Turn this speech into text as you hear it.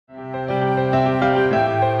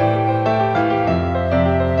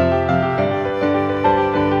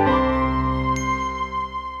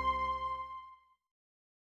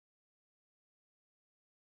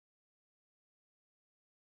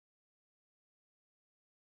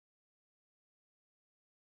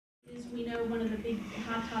is, we know, one of the big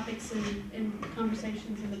hot topics in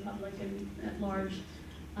conversations in the public and at large.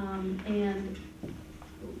 And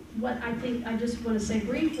what I think, I just want to say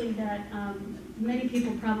briefly that many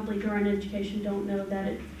people probably during education don't know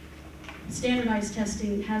that standardized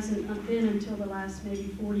testing hasn't been until the last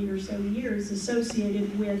maybe 40 or so years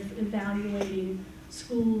associated with evaluating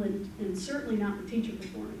school and certainly not the teacher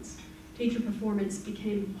performance. Teacher performance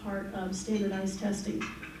became part of standardized testing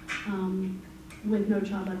with No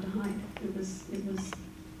Child Left Behind.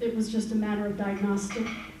 It was just a matter of diagnostic.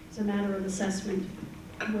 It's a matter of assessment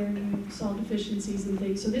where you saw deficiencies and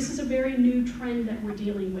things. So this is a very new trend that we're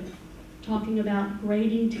dealing with, talking about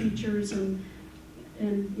grading teachers and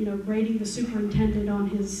grading the superintendent on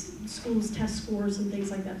his school's test scores and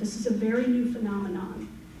things like that. This is a very new phenomenon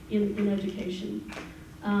in education.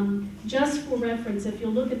 Just for reference, if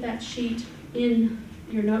you'll look at that sheet in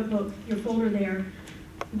your notebook, your folder there,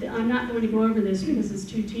 I'm not going to go over this because it's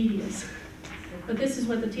too tedious, but this is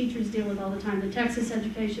what the teachers deal with all the time. The Texas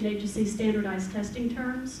Education Agency standardized testing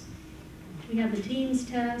terms. We have the TEAMS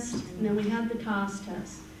test, and then we have the TOS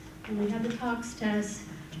test, and we have the TOX test,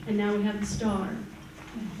 and now we have the STAR.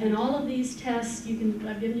 And all of these tests,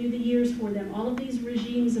 I've given you the years for them, all of these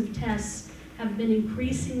regimes of tests have been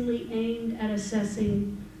increasingly aimed at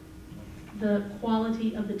assessing the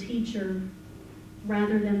quality of the teacher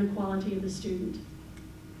rather than the quality of the student.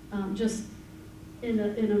 Just in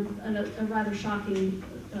a rather shocking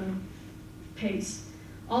pace.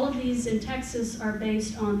 All of these in Texas are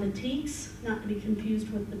based on the TEKS, not to be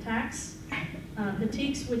confused with the TAKS. The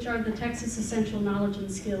TEKS, which are the Texas Essential Knowledge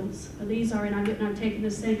and Skills. These are, and I've taken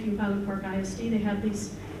this, thank you, Highland Park ISD, they have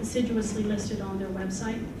these assiduously listed on their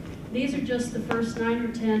website. These are just the first 9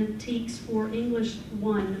 or 10 TEKS for English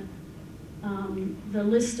 1, the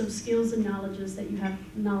list of skills and knowledge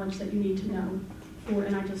that you need to know for,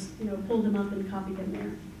 and I just pulled them up and copied them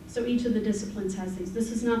there. So each of the disciplines has these.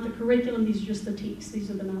 This is not the curriculum, these are just the TEKS.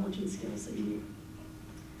 These are the knowledge and skills that you need.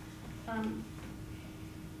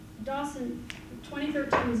 Dawson,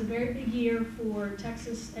 2013 was a very big year for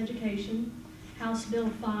Texas education. House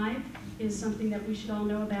Bill 5 is something that we should all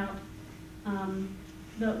know about.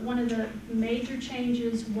 One of the major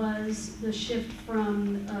changes was the shift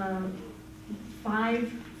from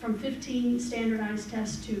 15 standardized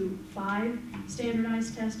tests to 5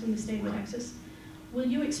 standardized tests in the state of Texas. Will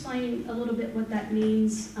you explain a little bit what that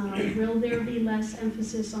means? Will there be less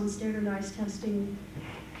emphasis on standardized testing?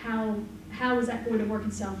 How is that going to work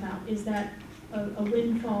itself out? Is that a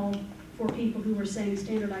windfall for people who were saying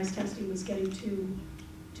standardized testing was getting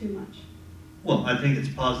too much? Well, I think it's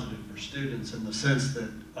positive for students in the sense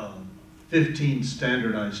that 15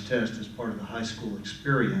 standardized tests as part of the high school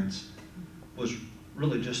experience was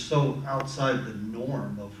really just so outside the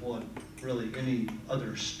norm of what really any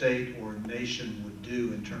other state or nation would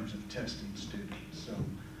do in terms of testing students. So,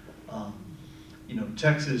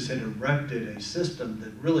 Texas had erected a system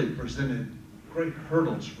that really presented great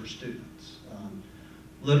hurdles for students.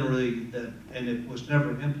 And it was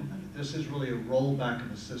never implemented. This is really a rollback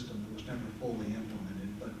of a system that was never fully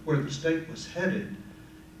implemented. But where the state was headed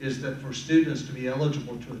is that for students to be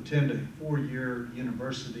eligible to attend a 4-year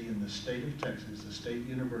university in the state of Texas, a state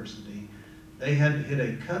university, they had to hit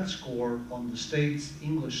a cut score on the state's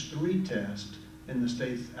English 3 test and the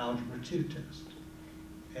state's Algebra 2 test.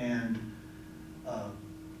 And,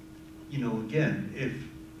 again, if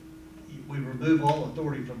we remove all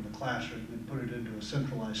authority from the classroom and put it into a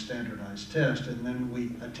centralized standardized test, and then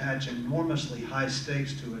we attach enormously high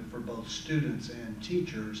stakes to it for both students and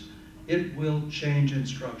teachers, it will change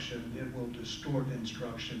instruction, it will distort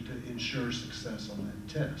instruction to ensure success on that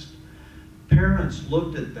test. Parents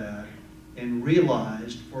looked at that and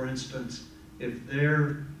realized, for instance, if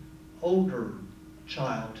their older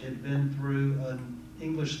child had been through an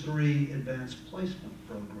English 3 advanced placement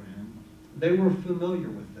program, they were familiar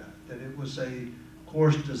with that it was a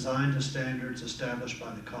course designed to standards established by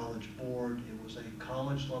the College Board. It was a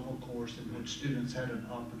college-level course in which students had an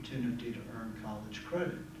opportunity to earn college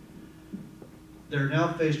credit. They're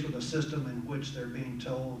now faced with a system in which they're being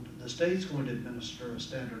told the state's going to administer a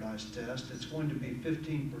standardized test. It's going to be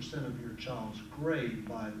 15% of your child's grade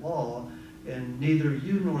by law, and neither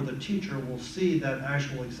you nor the teacher will see that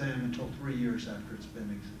actual exam until 3 years after it's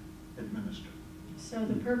been administered. So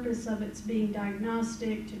the purpose of it's being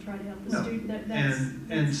diagnostic to try to help the student.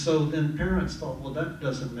 And so then parents thought, well, that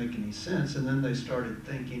doesn't make any sense. And then they started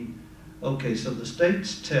thinking, okay, so the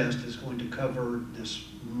state's test is going to cover this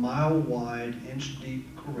mile-wide,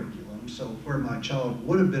 inch-deep curriculum. So where my child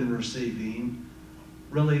would have been receiving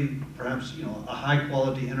really perhaps, you know, a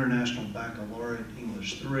high-quality International Baccalaureate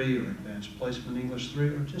English 3 or Advanced Placement English 3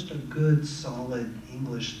 or just a good, solid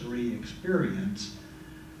English 3 experience,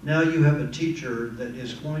 now you have a teacher that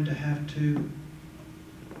is going to have to,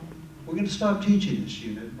 we're going to stop teaching this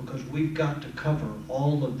unit because we've got to cover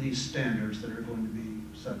all of these standards that are going to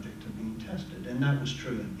be subject to being tested. And that was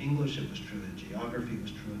true in English, it was true in geography, it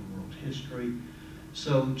was true in world history.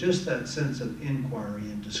 So just that sense of inquiry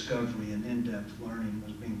and discovery and in-depth learning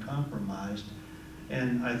was being compromised.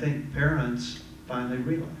 And I think parents finally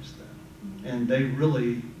realized that. And they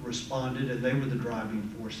really responded, and they were the driving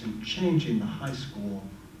force in changing the high school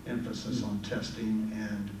emphasis on testing.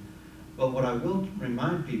 But what I will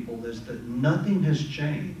remind people is that nothing has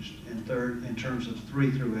changed in terms of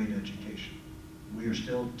 3 through 8 education. We are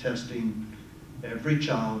still testing every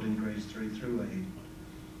child in grades 3 through 8.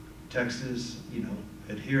 Texas, you know,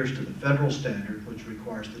 adheres to the federal standard, which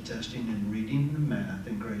requires the testing in reading and math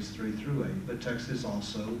in grades 3 through 8. But Texas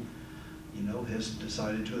also, you know, has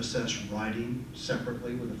decided to assess writing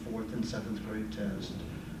separately with a 4th and 7th grade test.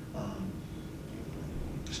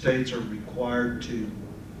 States are required to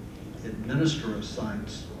administer a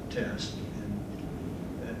science test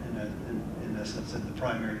in essence in the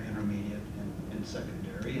primary, intermediate, and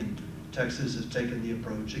secondary. And Texas has taken the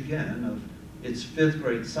approach again of its 5th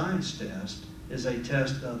grade science test is a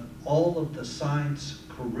test of all of the science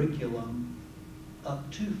curriculum up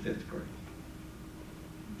to 5th grade.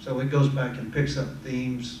 So it goes back and picks up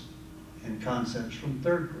themes and concepts from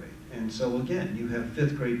 3rd grade. And so again, you have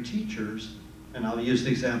 5th grade teachers, and I'll use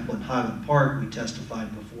the example in Highland Park. We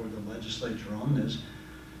testified before the legislature on this,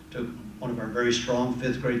 to one of our very strong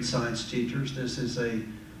 5th grade science teachers. This is a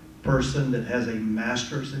person that has a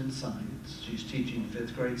master's in science. She's teaching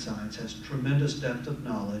 5th grade science, has tremendous depth of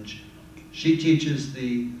knowledge. She teaches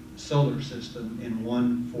the solar system in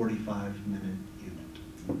one 45-minute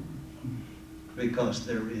unit because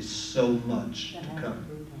there is so much to cover.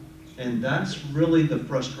 And that's really the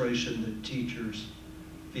frustration that teachers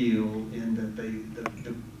feel in that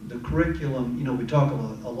the curriculum, you know, we talk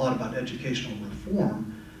a lot about educational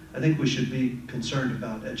reform. I think we should be concerned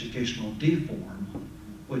about educational deform,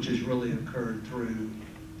 which has really occurred through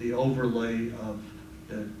the overlay of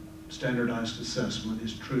the standardized assessment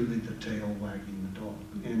is truly the tail wagging the dog.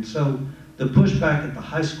 And so the pushback at the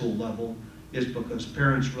high school level is because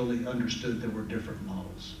parents really understood there were different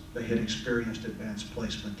models. They had experienced advanced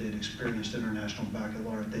placement, they had experienced International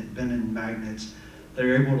Baccalaureate, they'd been in magnets.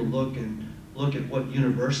 They're able to look at what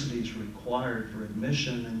universities required for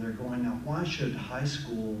admission, and they're going, now why should high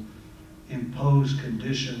school impose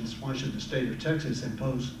conditions, why should the state of Texas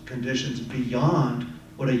impose conditions beyond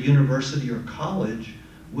what a university or college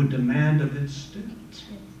would demand of its students?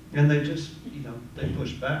 And they just, you know, they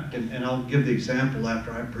push back. And I'll give the example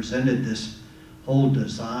after I presented this whole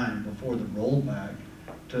design before the rollback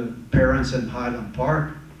to parents in Highland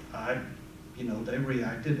Park. You know, they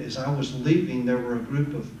reacted. As I was leaving, there were a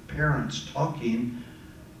group of parents talking,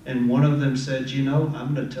 and one of them said, you know,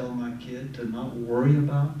 I'm going to tell my kid to not worry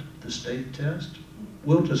about the state test.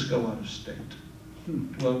 We'll just go out of state.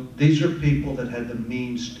 Well, these are people that had the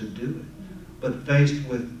means to do it, but faced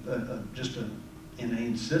with just an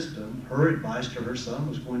inane system, her advice to her son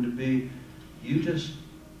was going to be, you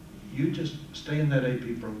just stay in that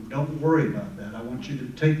AP program. Don't worry about that. I want you to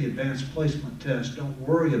take the advanced placement test. Don't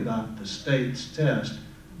worry about the state's test.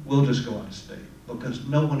 We'll just go out of state because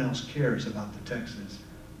no one else cares about the Texas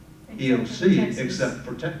EOC except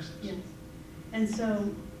for Texas. Yes. And so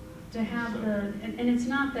to have and it's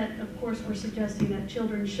not that, of course, we're suggesting that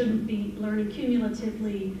children shouldn't be learning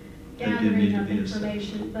cumulatively, gathering up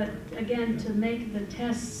information, but again, to make the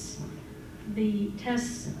tests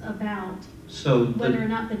about whether or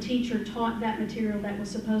not the teacher taught that material that was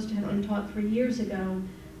supposed to have been taught 3 years ago.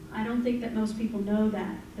 I don't think that most people know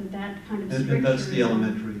that kind of stricture. And that's the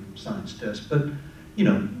elementary science test. But, you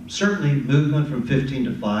know, certainly movement from 15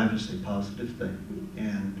 to 5 is a positive thing.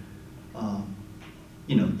 And,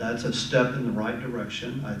 you know, that's a step in the right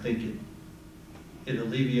direction. I think it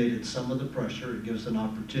alleviated some of the pressure. It gives an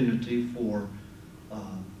opportunity for,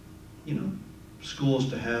 you know, schools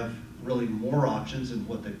to have really more options in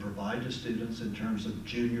what they provide to students in terms of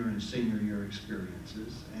junior and senior year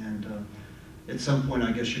experiences. And at some point,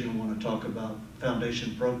 I guess you're going to want to talk about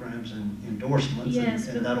foundation programs and endorsements, yes,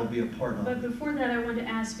 and that'll be a part of it. But before that, I wanted to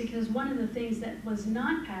ask, because one of the things that was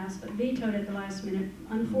not passed, but vetoed at the last minute,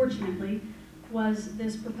 unfortunately, was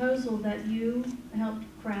this proposal that you helped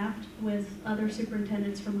craft with other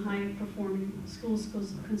superintendents from High Performing Schools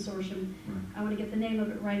Consortium. Right. I want to get the name of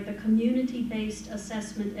it right, the Community-Based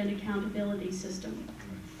Assessment and Accountability System.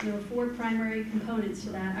 There were 4 primary components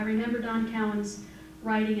to that. I remember Don Cowan's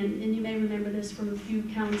writing, and you may remember this from a few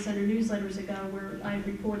Cowan Center newsletters ago, where I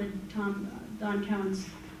reported Don Cowan's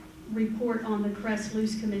report on the Crest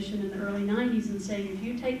Luce Commission in the early 90s, and saying, if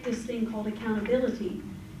you take this thing called accountability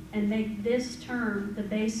and make this term the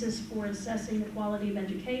basis for assessing the quality of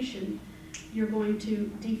education, you're going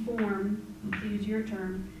to deform, to use your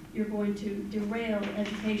term, you're going to derail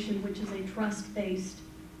education, which is a trust-based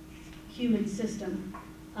human system.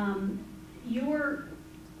 Your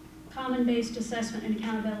common-based assessment and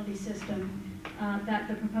accountability system, that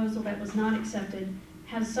the proposal that was not accepted,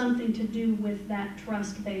 has something to do with that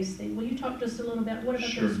trust-based thing. Will you talk to us a little bit? What about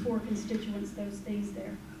Sure. those four constituents, those things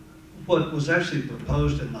there? What was actually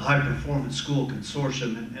proposed in the High Performance School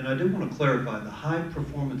Consortium, and I do want to clarify, the High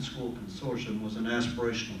Performance School Consortium was an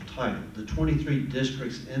aspirational title. The 23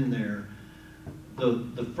 districts in there,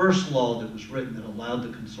 the first law that was written that allowed the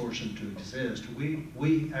consortium to exist,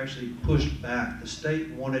 we actually pushed back. The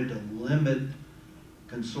state wanted to limit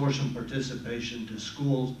consortium participation to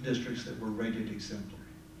school districts that were rated exemplary.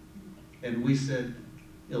 And we said,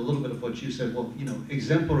 a little bit of what you said, well, you know,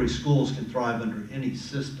 exemplary schools can thrive under any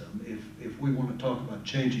system. If we want to talk about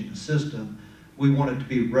changing the system, we want it to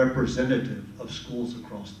be representative of schools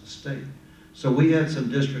across the state. So we had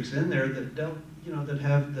some districts in there that dealt, you know, that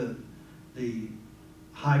have the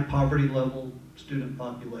high poverty level student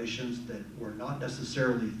populations that were not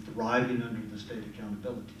necessarily thriving under the state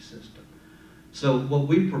accountability system. So what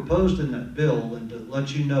we proposed in that bill, and to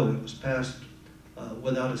let you know, it was passed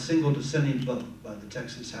without a single dissenting vote by the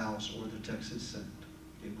Texas House or the Texas Senate.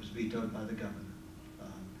 It was vetoed by the governor.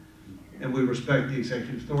 And we respect the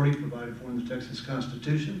executive authority provided for in the Texas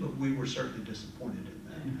Constitution, but we were certainly disappointed in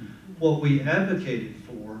that. What we advocated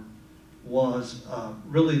for was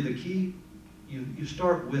really the key. You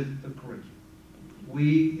start with the curriculum.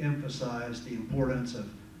 We emphasize the importance of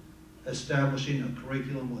establishing a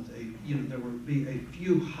curriculum with a, you know, there would be a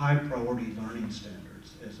few high priority learning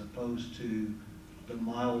standards as opposed to the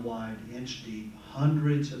mile-wide, inch-deep,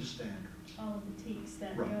 hundreds of standards. All of the teaks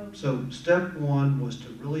that Right. go. So step one was to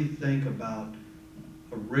really think about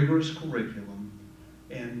a rigorous curriculum,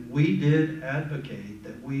 and we did advocate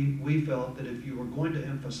that we felt that if you were going to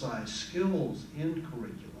emphasize skills in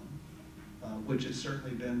curriculum, which has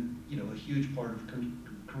certainly been, you know, a huge part of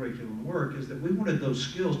curriculum work, is that we wanted those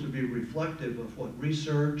skills to be reflective of what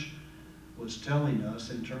research was telling us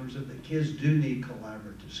in terms of that kids do need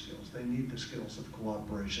collaborative skills. They need the skills of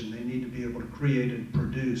cooperation. They need to be able to create and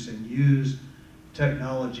produce and use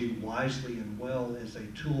technology wisely and well as a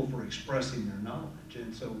tool for expressing their knowledge.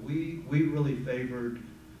 And so we really favored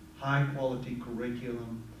high quality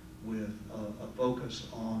curriculum with a focus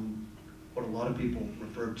on what a lot of people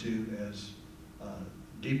refer to as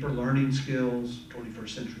deeper learning skills, 21st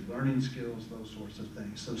century learning skills, those sorts of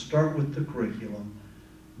things. So start with the curriculum.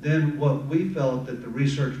 Then what we felt that the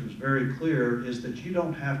research was very clear is that you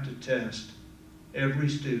don't have to test every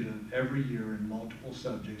student every year in multiple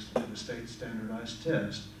subjects with a state standardized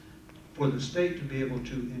test for the state to be able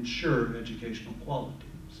to ensure educational quality.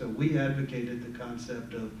 So we advocated the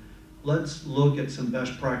concept of let's look at some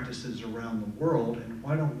best practices around the world, and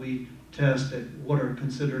why don't we test at what are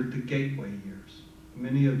considered the gateway years.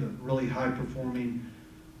 Many of the really high performing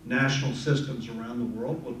national systems around the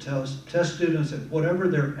world will test students at whatever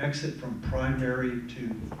their exit from primary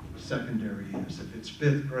to secondary is, if it's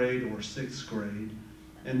 5th grade or 6th grade,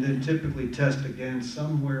 and then typically test again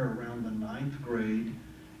somewhere around the 9th grade,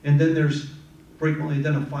 and then there's frequently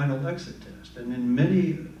then a final exit test. And in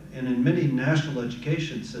many national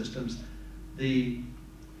education systems, the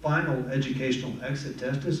final educational exit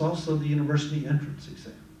test is also the university entrance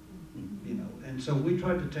exam. You know, and so we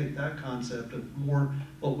tried to take that concept of more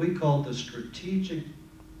what we call the strategic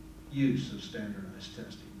use of standardized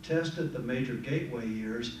testing. Test at the major gateway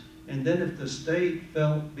years, and then if the state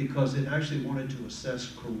felt, because it actually wanted to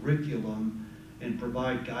assess curriculum and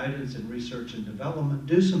provide guidance and research and development,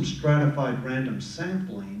 do some stratified random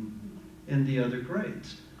sampling in the other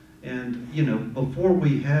grades. And, you know, before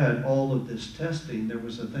we had all of this testing, there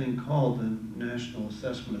was a thing called the National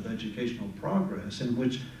Assessment of Educational Progress, in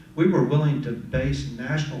which we were willing to base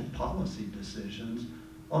national policy decisions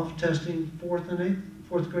off testing 4th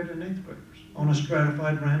grade and 8th graders on a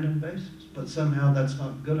stratified random basis. But somehow that's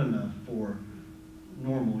not good enough for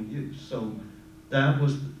normal use. So that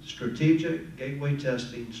was strategic gateway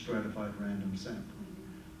testing, stratified random sampling.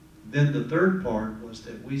 Then the third part was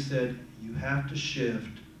that we said you have to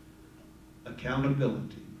shift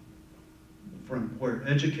accountability from where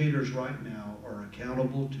educators right now are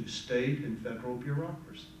accountable to state and federal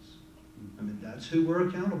bureaucracies. I mean, that's who we're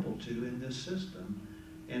accountable to in this system,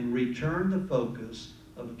 and return the focus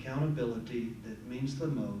of accountability that means the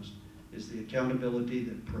most is the accountability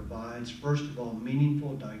that provides, first of all,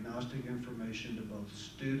 meaningful diagnostic information to both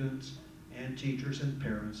students and teachers and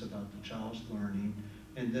parents about the child's learning.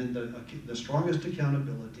 And then the strongest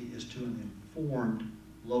accountability is to an informed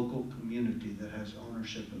local community that has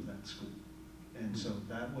ownership of that school. And so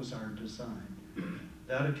that was our design.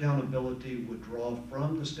 That accountability would draw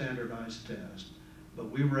from the standardized test, but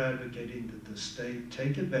we were advocating that the state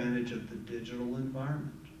take advantage of the digital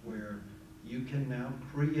environment where you can now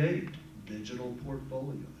create digital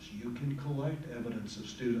portfolios. You can collect evidence of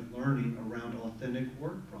student learning around authentic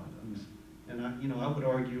work products. And I would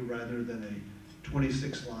argue rather than a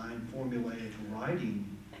 26-line formulaic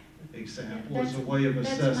writing example as a way of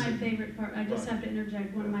assessing. That's my favorite part. I just have to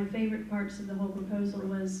interject. One of my favorite parts of the whole proposal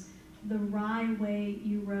was the wry way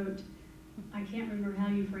you wrote. I can't remember how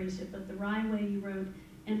you phrased it, but the wry way you wrote,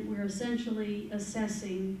 and we're essentially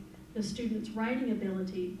assessing the student's writing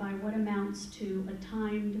ability by what amounts to a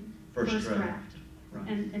timed first draft. Right.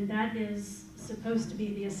 And that is supposed to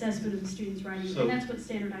be the assessment of the student's writing, so, and that's what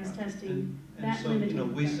standardized testing, and so,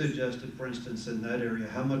 we suggested, for instance, in that area,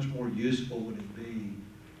 how much more useful would it be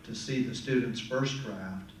to see the student's first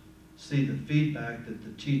draft, see the feedback that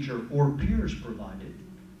the teacher or peers provided,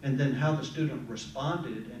 and then how the student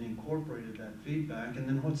responded and incorporated that feedback, and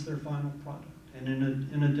then what's their final product. And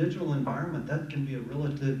in a digital environment, that can be a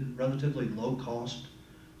relatively low-cost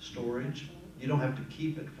storage. You don't have to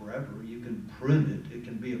keep it forever. You can print it. It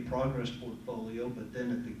can be a progress portfolio, but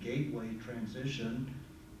then at the gateway transition,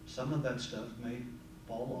 some of that stuff may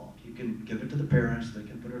fall off. You can give it to the parents. They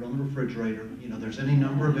can put it on the refrigerator. There's any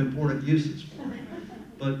number of important uses for it.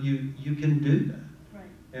 But you can do that. Right.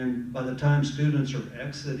 And by the time students are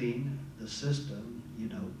exiting the system,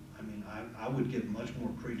 I would give much more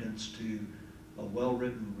credence to a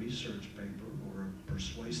well-written research paper or a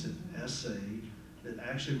persuasive essay that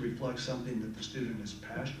actually reflects something that the student is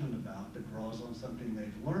passionate about, that draws on something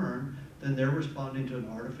they've learned, then they're responding to an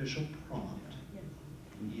artificial prompt,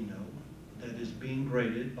 that is being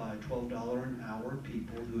graded by $12 an hour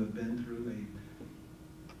people who have been through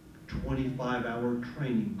a 25-hour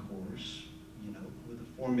training course, with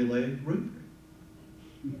a formulaic rubric.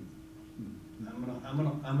 I'm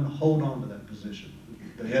gonna hold on to that position.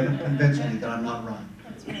 They haven't convinced me that I'm not right.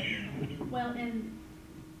 That's right. Well, and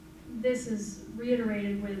this is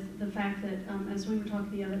reiterated with the fact that, as we were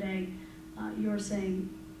talking the other day, you're saying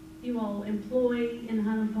you all employ in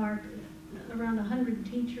Highland Park around 100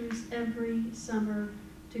 teachers every summer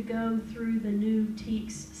to go through the new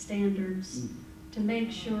TEKS standards to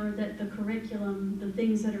make sure that the curriculum, the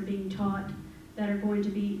things that are being taught, that are going to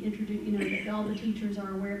be introduced, that all the teachers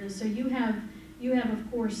are aware of this. So you have,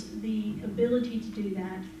 of course, the ability to do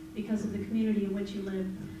that because of the community in which you live,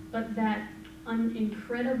 but that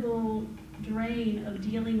incredible drain of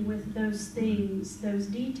dealing with those things, those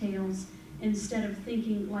details, instead of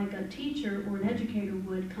thinking like a teacher or an educator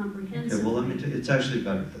would comprehensively. Okay, well, let me tell you, it's actually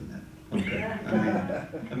better than that.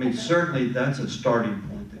 Okay. I mean, certainly that's a starting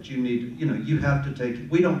point that you need, you have to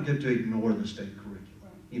take, we don't get to ignore the state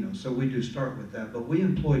curriculum, so we do start with that, but we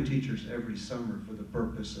employ teachers every summer for the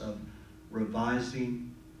purpose of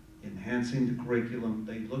revising, enhancing the curriculum.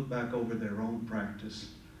 They look back over their own practice.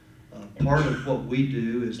 Part of what we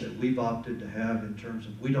do is that we've opted to have, in terms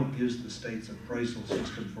of, we don't use the state's appraisal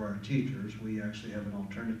system for our teachers. We actually have an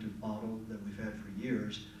alternative model that we've had for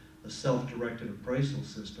years, a self-directed appraisal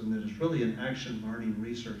system that is really an action learning,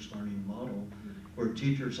 research learning model where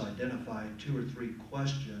teachers identify 2 or 3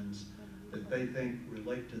 questions that they think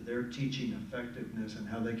relate to their teaching effectiveness and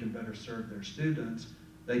how they can better serve their students.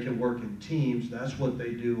 They can work in teams. That's what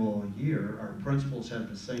they do all year. Our principals have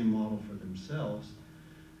the same model for themselves.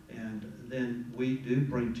 And then we do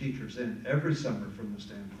bring teachers in every summer from the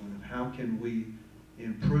standpoint of how can we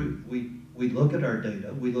improve. We look at our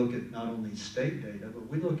data. We look at not only state data, but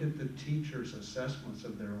we look at the teachers' assessments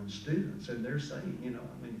of their own students. And they're saying,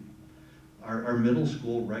 our middle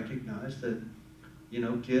school recognized that,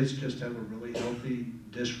 kids just have a really healthy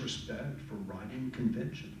disrespect for writing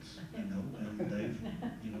conventions, and they've,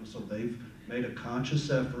 so they've made a conscious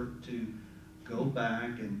effort to go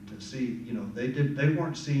back and to see, they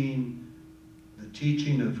weren't seeing the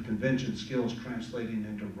teaching of convention skills translating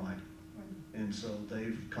into writing. And so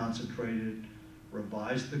they've concentrated,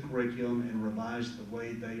 revised the curriculum and revised the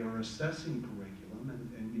way they are assessing curriculum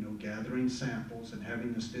and gathering samples and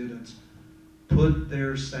having the students put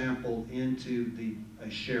their sample into a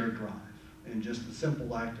shared drive. And just the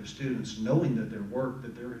simple act of students knowing that their work,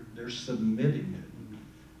 that they're submitting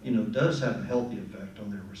it, does have a healthy effect on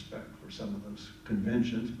their respect for some of those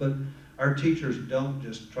conventions, but our teachers don't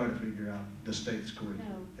just try to figure out the state's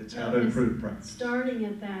curriculum. No. It's No, how to it's improve practice. Starting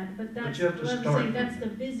at that, but that's you have to what I'm start saying, from that's the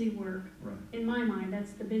busy work. Right. In my mind,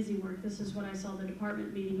 that's the busy work. This is what I saw the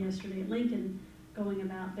department meeting yesterday at Lincoln going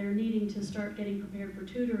about. They're needing to start getting prepared for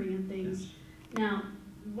tutoring and things. Yes. Now,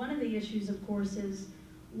 one of the issues, of course, is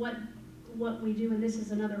what we do, and this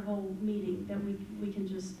is another whole meeting that we can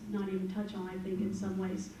just not even touch on, I think, in some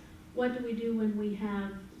ways. What do we do when we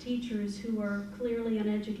have teachers who are clearly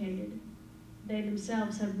uneducated? They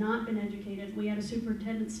themselves have not been educated. We had a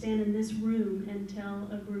superintendent stand in this room and tell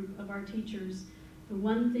a group of our teachers,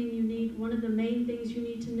 one of the main things you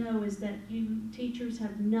need to know is that you teachers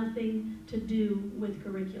have nothing to do with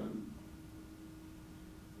curriculum.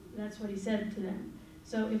 That's what he said to them.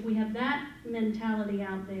 So if we have that mentality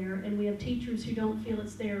out there, and we have teachers who don't feel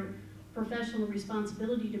it's their professional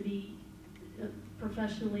responsibility to be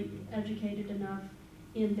professionally educated enough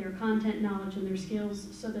in their content knowledge and their skills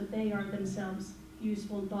so that they are themselves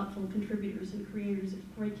useful and thoughtful contributors and creators of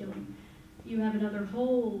curriculum, you have another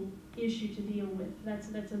whole issue to deal with. That's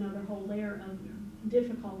another whole layer of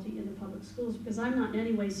difficulty in the public schools, because I'm not in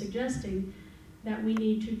any way suggesting that we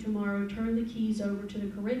need to tomorrow turn the keys over to the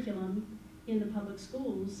curriculum in the public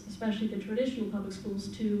schools, especially the traditional public schools,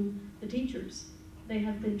 to the teachers. They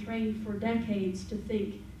have been trained for decades to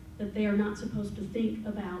think that they are not supposed to think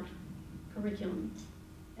about curriculum.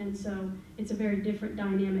 And so it's a very different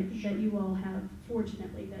dynamic that you all have,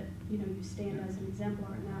 fortunately, that you stand as an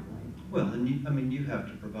exemplar in that way. Well, and you have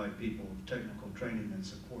to provide people technical training and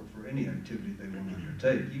support for any activity they want to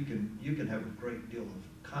undertake. You can have a great deal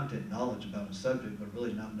of content knowledge about a subject, but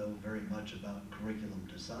really not know very much about curriculum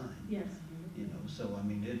design. Yes. So I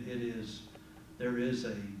mean, there is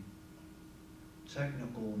a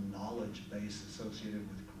technical knowledge base associated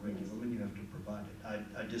with curriculum, yes, and you have to provide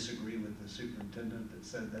it. I disagree with the superintendent that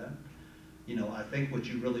said that. I think what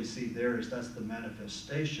you really see there is that's the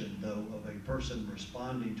manifestation, though, of a person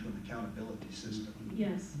responding to an accountability system.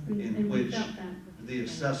 Yes, in which we felt that. The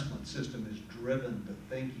assessment system is driven the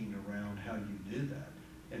thinking around how you do that.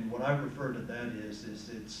 And what I refer to that is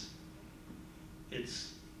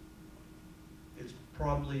it's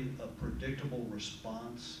probably a predictable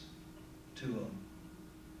response to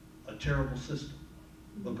a terrible system.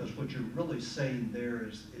 Because what you're really saying there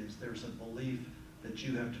is there's a belief that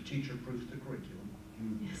you have to teacher-proof the curriculum,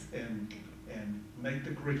 yes, and make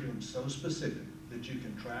the curriculum so specific that you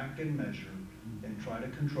can track and measure and try to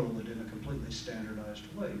control it in a completely standardized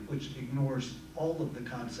way, which ignores all of the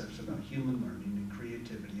concepts about human learning and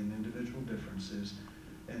creativity and individual differences,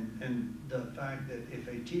 and the fact that if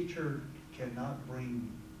a teacher cannot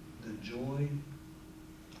bring the joy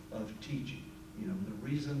of teaching, the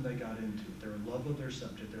reason they got into it, their love of their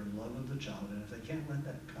subject, their love of the child, and if they can't let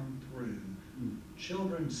that come through,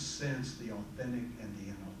 children sense the authentic and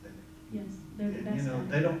the inauthentic. Yes, they're the best.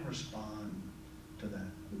 They don't respond to that.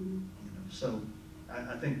 So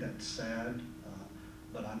I think that's sad,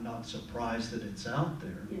 but I'm not surprised that it's out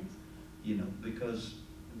there. Yes. Because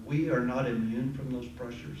we are not immune from those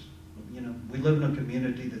pressures. We live in a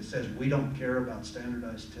community that says we don't care about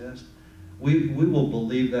standardized tests. We will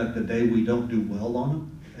believe that the day we don't do well on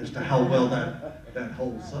them as to how well that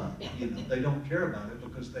holds up. They don't care about it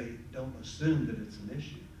because they don't assume that it's an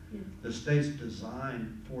issue. Yes. The state's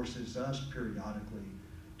design forces us periodically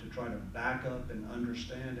to try to back up and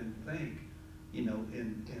understand and think,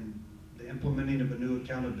 in the implementing of a new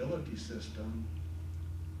accountability system,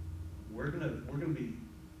 we're gonna be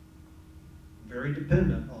very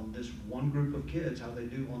dependent on this one group of kids, how they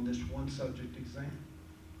do on this one subject exam.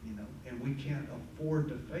 And we can't afford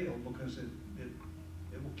to fail because it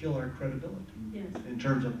will kill our credibility. Yes. In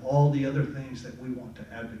terms of all the other things that we want to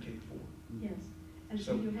advocate for. Yes. And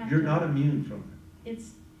So you have you're not immune from it.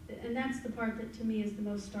 And that's the part that to me is the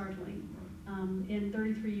most startling. In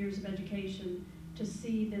 33 years of education, to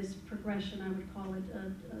see this progression, I would call it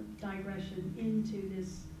a digression into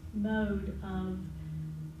this mode of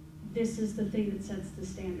this is the thing that sets the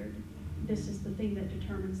standard. This is the thing that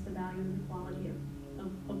determines the value and the quality of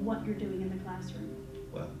what you're doing in the classroom.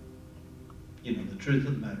 Well, the truth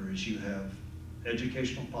of the matter is you have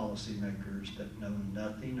educational policymakers that know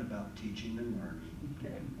nothing about teaching and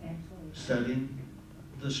learning, setting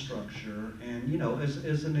the structure, and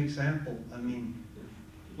as an example,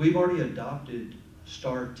 we've already adopted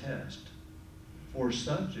STAR test for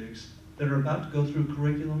subjects that are about to go through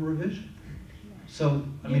curriculum revision. So,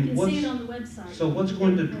 you can see it on the website. So what's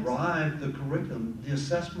going to drive the curriculum? The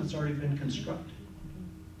assessment's already been constructed.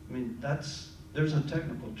 There's a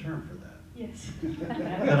technical term for that. Yes.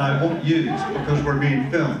 That I won't use because we're being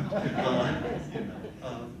filmed.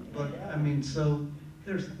 But so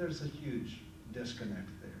there's a huge disconnect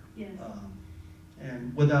there. Yes.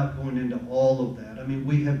 And without going into all of that, I mean,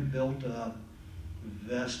 we have built up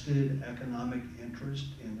vested economic interest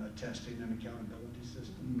in a testing and accountability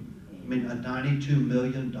system. I mean, a $92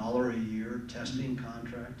 million a year testing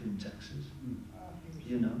contract in Texas.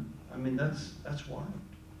 You know, I mean, that's wild.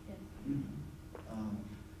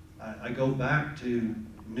 I go back to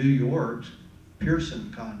New York's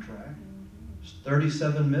Pearson contract. It's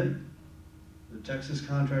 $37 million. The Texas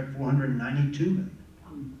contract, $492 million.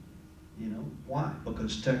 You know, why?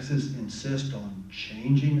 Because Texas insists on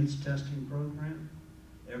changing its testing program.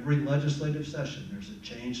 Every legislative session, there's a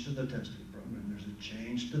change to the testing program. There's a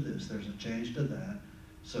change to this, there's a change to that.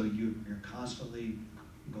 So you're constantly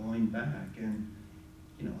going back. And,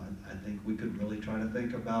 you know, I think we could really try to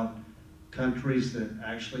think about countries that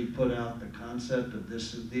actually put out the concept of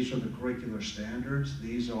this. These are the curricular standards.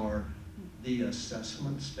 These are the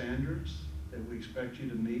assessment standards that we expect you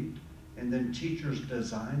to meet. And then teachers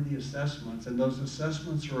design the assessments, and those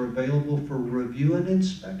assessments are available for review and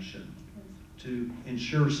inspection to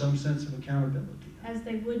ensure some sense of accountability. As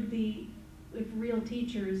they would be if real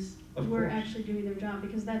teachers were actually doing their job,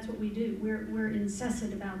 because that's what we do. We're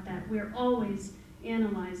incessant about that. We're always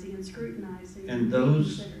analyzing and scrutinizing. And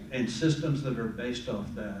those and systems that are based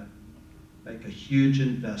off that make a huge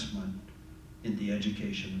investment in the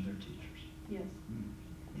education of their teachers. Yes.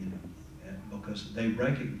 You know, because they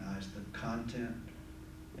recognize the content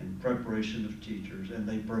and preparation of teachers, and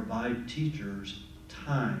they provide teachers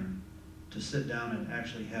time to sit down and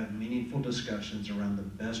actually have meaningful discussions around the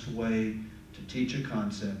best way to teach a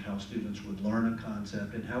concept, how students would learn a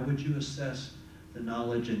concept, and how would you assess the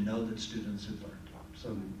knowledge and know that students have learned.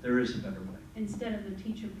 So there is a better way. Instead of the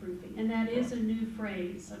teacher proofing. And that is a new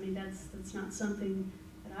phrase. I mean, that's not something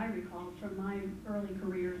that I recall from my early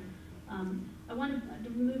career. I want to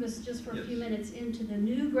move us just for a few minutes into the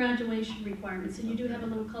new graduation requirements. And you do have a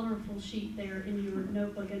little colorful sheet there in your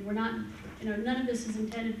notebook. And we're not, you know, none of this is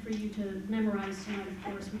intended for you to memorize tonight, of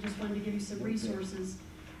course. We just wanted to give you some resources.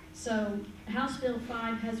 So House Bill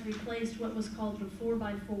 5 has replaced what was called the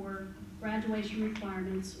 4x4 graduation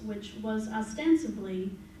requirements, which was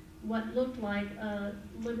ostensibly what looked like a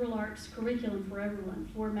liberal arts curriculum for everyone,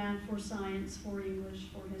 for math, for science, for English,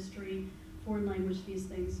 for history, foreign language, these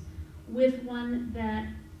things, with one that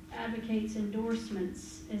advocates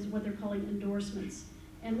endorsements, is what they're calling endorsements.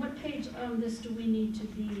 And what page on this do we need to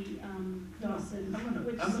be, Dawson? I'm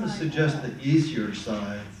going to suggest the easier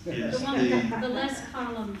side is the less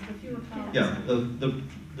columns, the fewer columns. Yeah,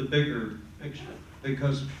 the bigger picture.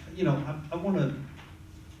 Because, you know, I want to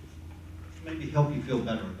maybe help you feel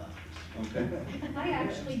better about this, okay? I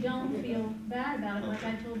actually don't feel bad about it, like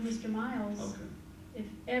I told Mr. Miles. Okay. If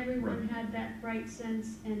everyone had that right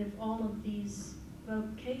sense, and if all of these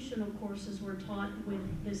vocational courses were taught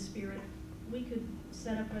with this spirit, we could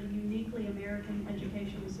set up a uniquely American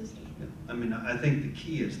educational system. Yeah. I mean, I think the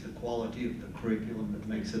key is the quality of the curriculum that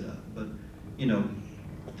makes it up. But, you know,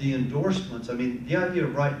 the endorsements, I mean, the idea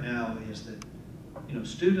right now is that, you know,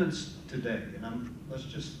 students today, and let's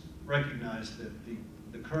just recognize that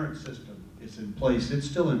the current system is in place. It's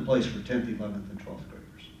still in place for 10th, 11th, and 12th graders.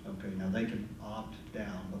 Okay, now they can opt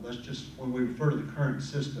down, but let's just, when we refer to the current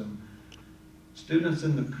system, students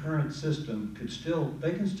in the current system can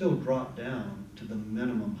still drop down to the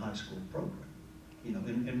minimum high school program, you know,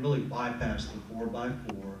 and really bypass the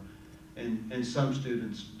 4x4, and some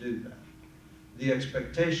students do that. The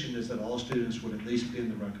expectation is that all students would at least be in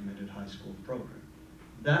the recommended high school program.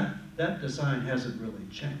 That design hasn't really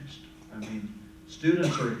changed. I mean,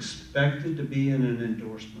 students are expected to be in an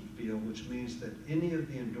endorsement field, which means that any of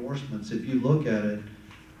the endorsements, if you look at it,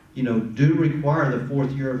 you know, do require the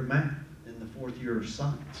 4th year of math and the 4th year of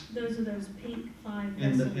science. Those are those pink 5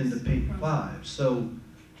 in the pink 5. So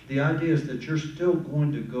the idea is that you're still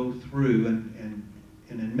going to go through, and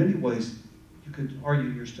in many ways, you could argue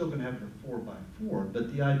you're still going to have the 4x4,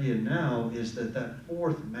 but the idea now is that that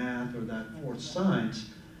 4th math or that 4th science,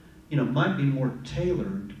 you know, might be more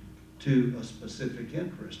tailored to a specific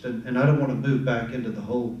interest. And I don't want to move back into the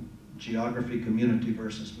whole geography, community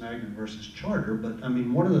versus magnet versus charter, but I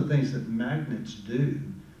mean, one of the things that magnets do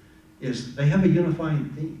is they have a unifying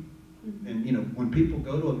theme. And you know, when people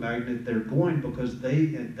go to a magnet, they're going because they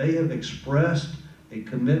have expressed a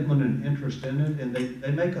commitment and interest in it, and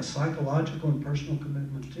they make a psychological and personal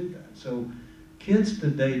commitment to that. So kids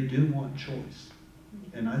today do want choice.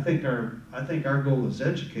 And I think our goal as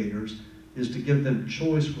educators is to give them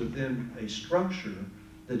choice within a structure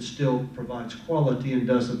that still provides quality and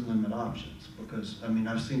doesn't limit options. Because, I mean,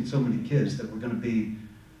 I've seen so many kids that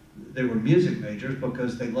were music majors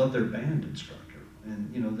because they love their band instructor.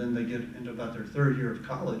 And, you know, then they get into about their third year of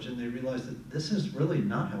college and they realize that this is really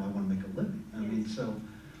not how I want to make a living. I mean, so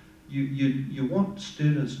you want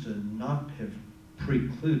students to not have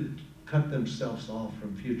precluded, cut themselves off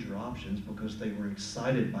from future options because they were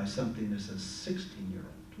excited by something as a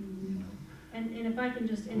 16-year-old, you know. And if I can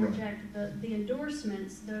just interject, the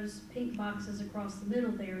endorsements, those pink boxes across the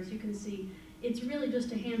middle there, as you can see, it's really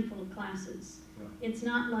just a handful of classes. Right. It's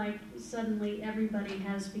not like suddenly everybody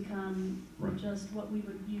has become Right. just what we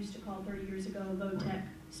would used to call 30 years ago a VOTEC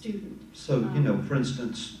student. So, you know, for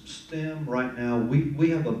instance, STEM, right now, we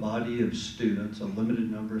have a body of students, a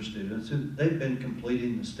limited number of students, who they've been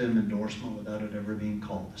completing the STEM endorsement without it ever being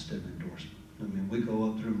called the STEM endorsement. I mean, we go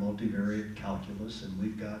up through multivariate calculus, and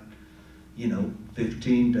we've got, you know,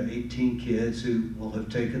 15 to 18 kids who will have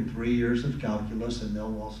taken 3 years of calculus, and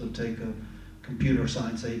they'll also take a computer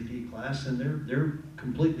science AP class, and they're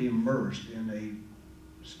completely immersed in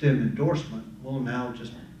a STEM endorsement. We'll now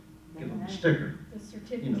just give them a sticker. The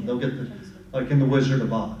certificate. You know, they'll get the, like in the Wizard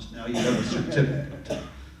of Oz, now you have a certificate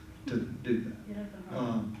to do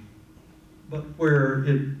that. But where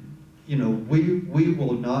it, you know, we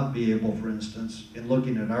will not be able, for instance, in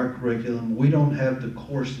looking at our curriculum, we don't have the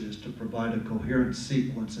courses to provide a coherent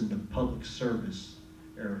sequence in the public service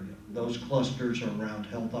area. Those clusters are around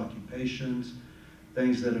health occupations,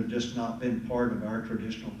 things that have just not been part of our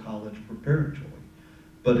traditional college preparatory.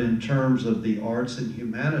 But in terms of the arts and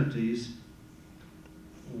humanities,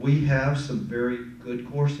 we have some very good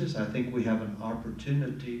courses. I think we have an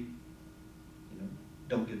opportunity, you know,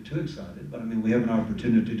 don't get too excited, but I mean, we have an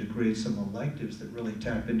opportunity to create some electives that really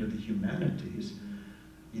tap into the humanities.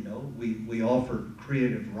 You know, we offer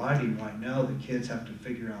creative writing right now that kids have to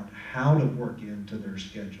figure out how to work into their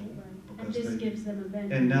schedule. Right. Because and this gives them a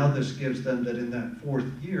venue. And now this gives them that in that fourth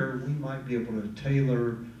year, we might be able to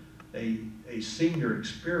tailor a senior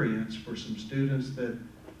experience for some students that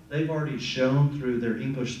they've already shown through their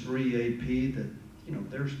English 3 AP that, you know,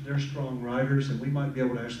 they're strong writers, and we might be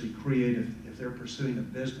able to actually create, if they're pursuing a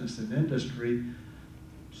business and industry,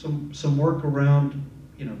 some work around,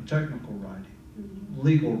 you know, technical writing,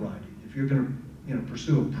 legal writing. If you're going to, you know,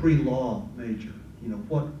 pursue a pre-law major, you know,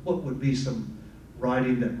 what would be some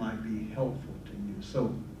writing that might be helpful to you?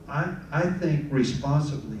 So I think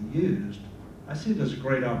responsibly used, I see it as a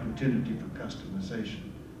great opportunity for customization.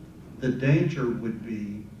 The danger would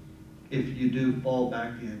be if you do fall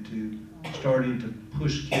back into starting to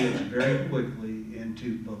push kids very quickly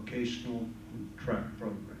into vocational track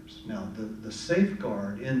programs. Now, the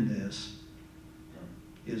safeguard in this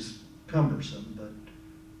is cumbersome, but,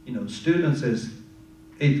 you know, students as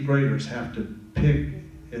 8th graders have to pick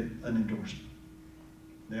an endorsement.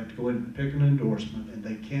 They have to go in and pick an endorsement, and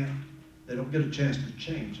they don't get a chance to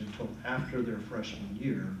change until after their freshman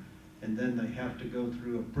year. And then they have to go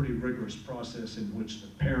through a pretty rigorous process in which the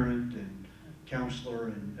parent and counselor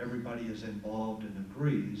and everybody is involved and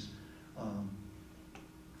agrees.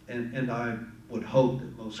 And I would hope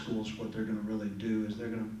that most schools, what they're going to really do is they're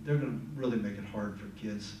going to really make it hard for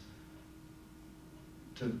kids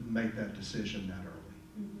to make that decision that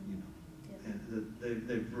early. You know, and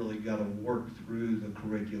they've really got to work through the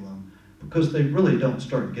curriculum because they really don't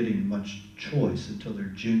start getting much choice until their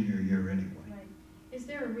junior year anyway. Is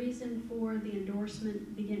there a reason for the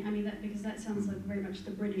endorsement because that sounds like very much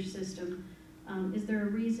the British system. Is there a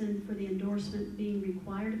reason for the endorsement being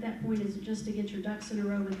required at that point? Is it just to get your ducks in a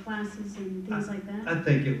row with classes and things like that? I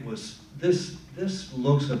think it was, this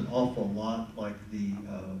looks an awful lot like the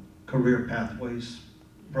Career Pathways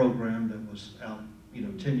program that was out, you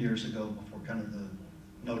know, 10 years ago before kind of the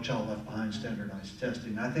No Child Left Behind standardized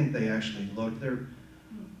testing. I think they actually looked there.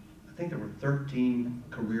 I think there were 13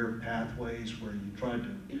 career pathways where you tried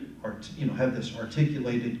to, you know, have this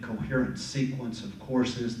articulated, coherent sequence of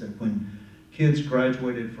courses that when kids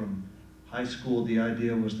graduated from high school, the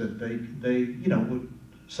idea was that they you know,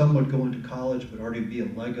 some would go into college but already be a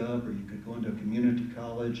leg up, or you could go into a community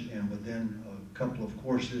college and within a couple of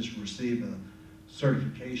courses receive a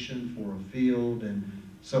certification for a field. And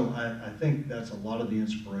so I think that's a lot of the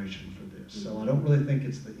inspiration for this. So I don't really think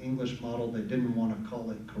it's the English model. They didn't want to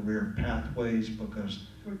call it career pathways because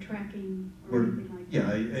we're tracking or anything like that.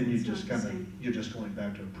 Yeah, and you just kind of, you're just going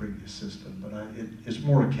back to a previous system. But it's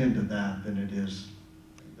more akin to that than it is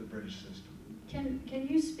the British system. Can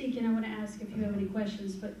you speak, and I want to ask if you have any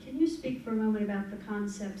questions, but can you speak for a moment about the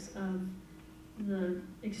concepts of the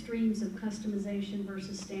extremes of customization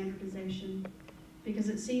versus standardization? Because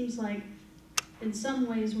it seems like in some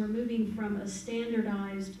ways we're moving from a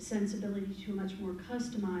standardized sensibility to a much more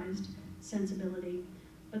customized sensibility.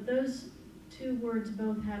 But those two words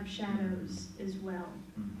both have shadows as well.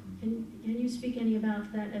 Mhm. Can you speak any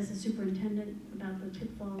about that as a superintendent, about the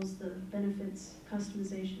pitfalls, the benefits,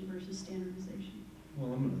 customization versus standardization?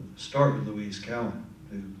 Well, I'm going to start with Louise Cowan,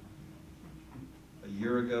 who a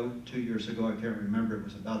year ago, 2 years ago, I can't remember, it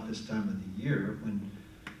was about this time of the year, when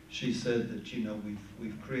she said that, you know,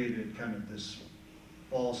 we've created kind of this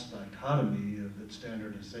false dichotomy of that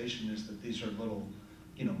standardization is that these are little,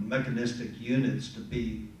 you know, mechanistic units to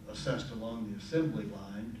be assessed along the assembly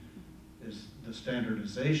line, is the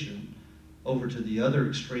standardization, over to the other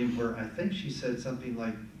extreme where I think she said something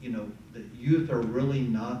like, you know, that youth are really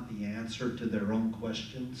not the answer to their own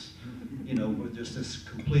questions, you know, with just this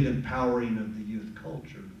complete empowering of the youth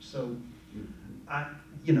culture. So,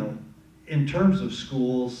 you know, in terms of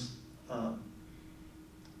schools,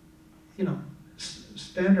 you know,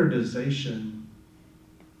 standardization,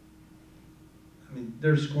 I mean,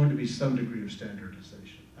 there's going to be some degree of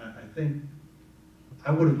standardization. I think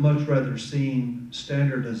I would have much rather seen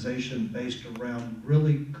standardization based around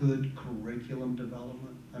really good curriculum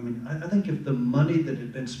development. I mean, I think if the money that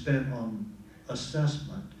had been spent on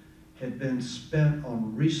assessment had been spent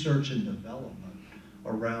on research and development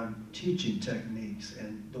around teaching techniques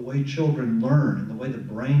and the way children learn and the way the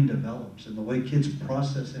brain develops and the way kids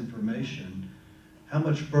process information, how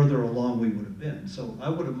much further along we would have been. So I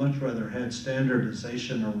would have much rather had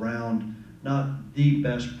standardization around not the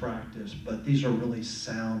best practice, but these are really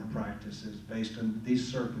sound practices based on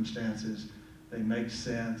these circumstances. They make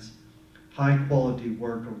sense. High quality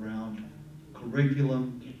work around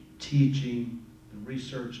curriculum, teaching, the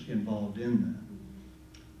research involved in that.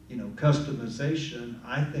 You know, customization,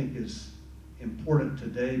 I think, is important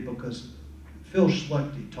today because Phil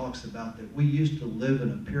Schlechte talks about that we used to live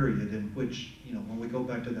in a period in which, you know, when we go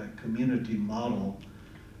back to that community model,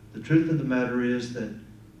 the truth of the matter is that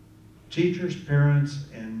teachers, parents,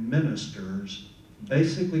 and ministers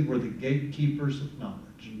basically were the gatekeepers of knowledge.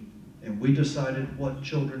 And we decided what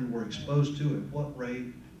children were exposed to, at what rate,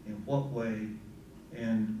 in what way,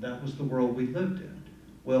 and that was the world we lived in.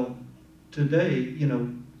 Well, today, you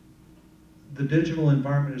know, the digital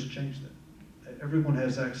environment has changed that. Everyone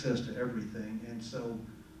has access to everything, and so,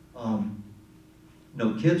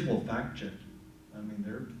 no, kids will fact check. I mean,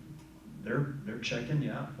 they're checking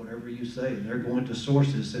you out, whatever you say, and they're going to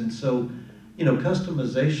sources. And so, you know,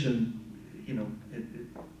 customization, you know,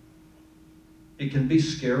 it can be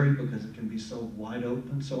scary because it can be so wide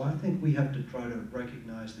open. So I think we have to try to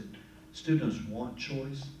recognize that students want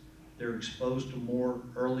choice. They're exposed to more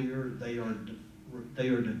earlier. They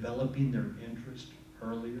are developing their interest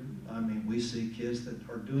earlier. I mean, we see kids that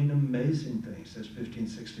are doing amazing things as 15,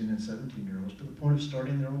 16, and 17-year-olds to the point of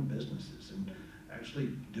starting their own businesses and actually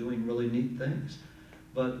doing really neat things.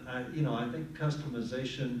 But you know, I think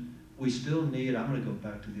customization, we still need, I'm going to go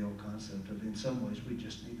back to the old concept of, in some ways, we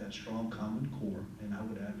just need that strong common core, and I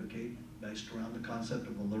would advocate based around the concept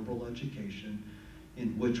of a liberal education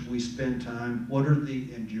in which we spend time, what are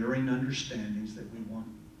the enduring understandings that we want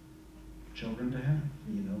children to have,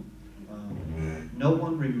 you know? No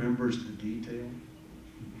one remembers the detail,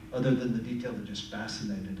 other than the detail that just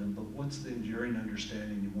fascinated them, but what's the enduring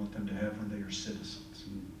understanding you want them to have when they are citizens,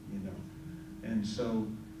 you know? And so,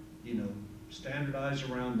 you know, standardize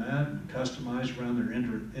around that, and customize around their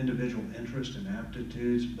individual interests and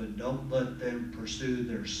aptitudes, but don't let them pursue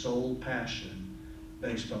their sole passion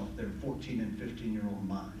based off their 14 and 15-year-old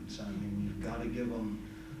minds. I mean, you've got to give them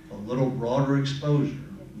a little broader exposure,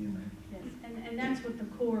 you know. Yes, and that's what the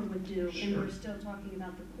core would do, Sure. and we're still talking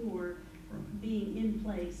about the core being in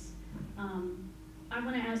place. I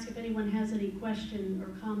want to ask if anyone has any question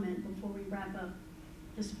or comment before we wrap up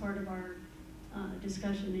this part of our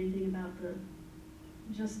discussion, anything about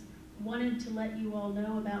just wanted to let you all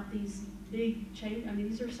know about these big change. I mean,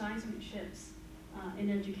 these are seismic shifts in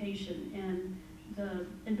education, and the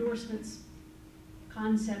endorsements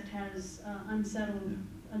concept has unsettled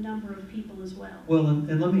a number of people as well. Well,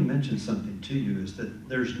 and let me mention something to you, is that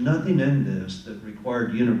there's nothing in this that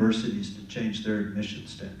required universities to change their admission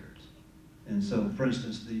standards. And so, for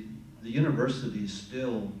instance, the universities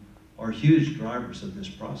still are huge drivers of this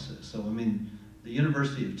process. So, I mean, the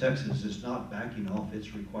University of Texas is not backing off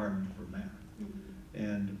its requirement for math.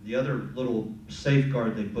 And the other little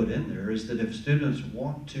safeguard they put in there is that if students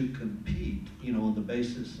want to compete, you know, on the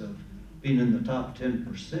basis of being in the top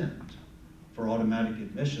 10% for automatic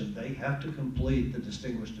admission, they have to complete the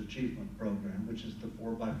Distinguished Achievement Program, which is the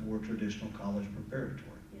 4x4 traditional college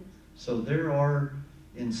preparatory. Yes. So there are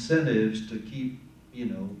incentives to keep, you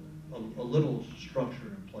know, a little structure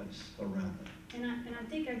in place around that. And I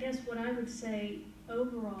think, I guess what I would say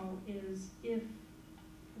overall is, if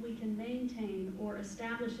we can maintain or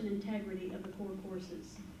establish an integrity of the core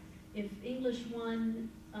courses. If English 1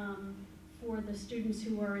 for the students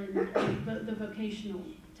who are in the vocational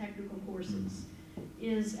technical courses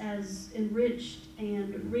is as enriched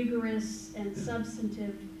and rigorous and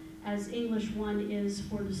substantive as English 1 is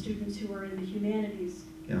for the students who are in the humanities.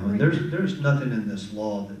 You know, and there's nothing in this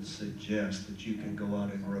law that suggests that you can go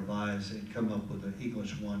out and revise and come up with an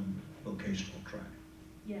English 1 vocational track.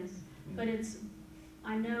 Yes, but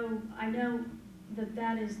I know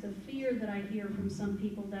that is the fear that I hear from some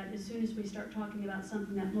people, that as soon as we start talking about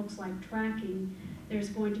something that looks like tracking, there's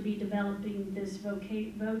going to be developing this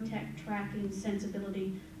vo-tech tracking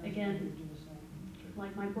sensibility, again,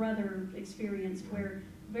 like my brother experienced, where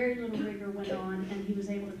very little rigor went on and he was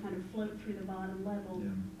able to kind of float through the bottom level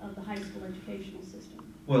of the high school educational system.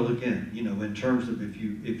 Well, again, you know, in terms of if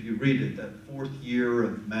you read it, that 4th year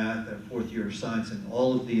of math, that 4th year of science, and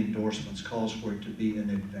all of the endorsements calls for it to be an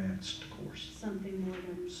advanced course. Something more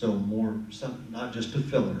than. So not just a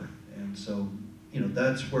filler. And so, you know,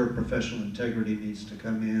 that's where professional integrity needs to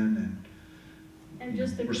come in and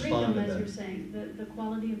just the curriculum, as you're saying, the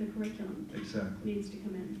quality of the curriculum needs to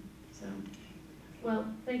come in. So, well,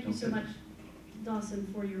 thank you so much, Dawson,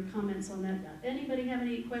 for your comments on that. Anybody have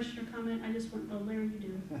any question or comment? I just want, oh, Larry, you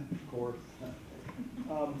do. Of course.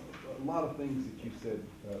 A lot of things that you said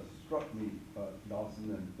struck me,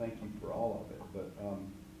 Dawson, and thank you for all of it. But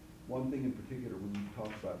one thing in particular, when you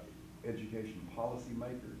talk about education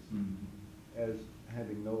policymakers, as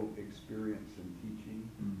having no experience in teaching,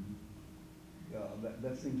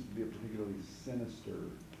 that seems to be a particularly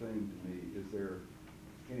sinister thing to me. Is there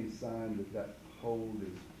any sign that that hold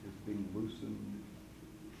is being loosened?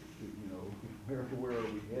 You know, where are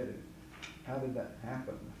we headed? How did that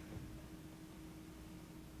happen?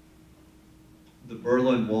 The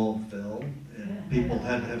Berlin Wall fell, and people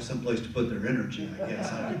had to have some place to put their energy, I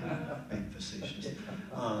guess. I'm being facetious.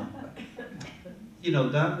 You know,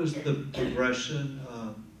 that was the progression.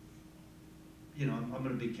 You know, I'm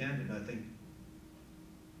going to be candid. I think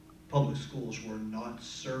public schools were not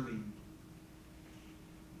serving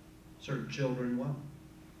certain children well.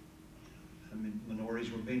 I mean,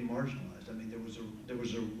 minorities were being marginalized. I mean, there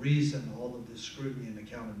was a reason all of this scrutiny and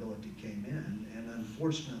accountability came in, and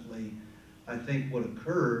unfortunately, I think what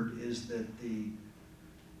occurred is that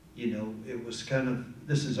it was kind of,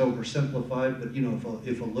 this is oversimplified, but you know,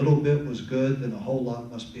 if a little bit was good, then a whole lot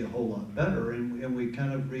must be a whole lot better, and we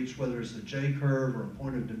kind of reached, whether it's a J curve or a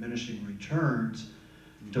point of diminishing returns,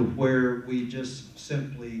 to where we just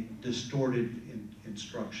simply distorted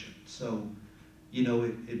instruction. So, you know,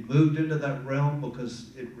 it moved into that realm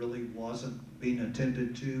because it really wasn't being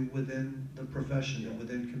attended to within the profession and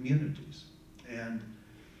within communities. And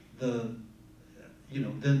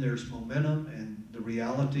then there's momentum, and the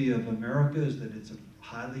reality of America is that it's a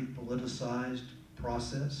highly politicized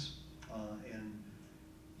process. And,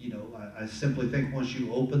 you know, I simply think once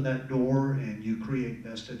you open that door and you create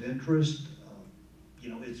vested interest, you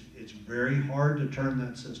know, it's very hard to turn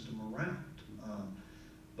that system around.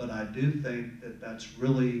 But I do think that that's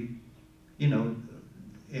really, you know,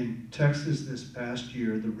 in Texas this past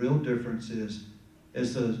year, the real difference is,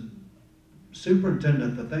 as the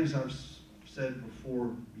superintendent, the things I've said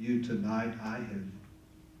before you tonight, I have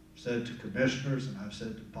said to commissioners, and I've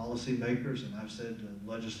said to policymakers, and I've said to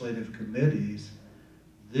legislative committees.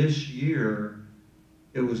 This year,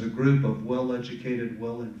 it was a group of well-educated,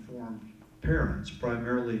 well-informed parents,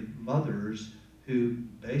 primarily mothers, who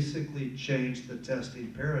basically changed the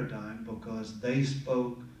testing paradigm because they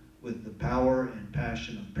spoke with the power and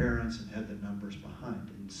passion of parents and had the numbers behind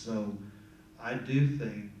it. And so I do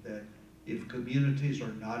think that if communities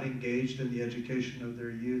are not engaged in the education of their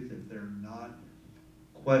youth, if they're not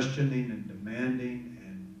questioning and demanding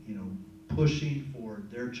and, you know, pushing for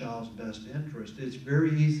their child's best interest, it's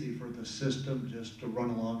very easy for the system just to run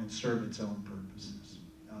along and serve its own purposes.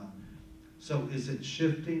 So is it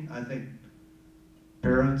shifting? I think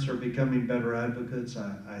parents are becoming better advocates.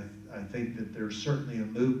 I think that there's certainly a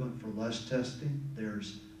movement for less testing.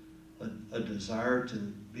 There's a desire to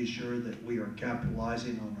be sure that we are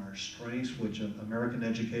capitalizing on our strengths, which American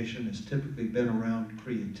education has typically been around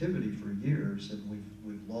creativity for years, and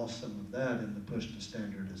we've lost some of that in the push to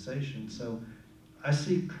standardization. So I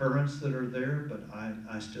see currents that are there, but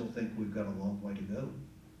I still think we've got a long way to go.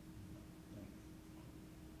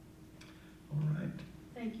 All right.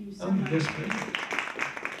 Thank you so much. Yes, please.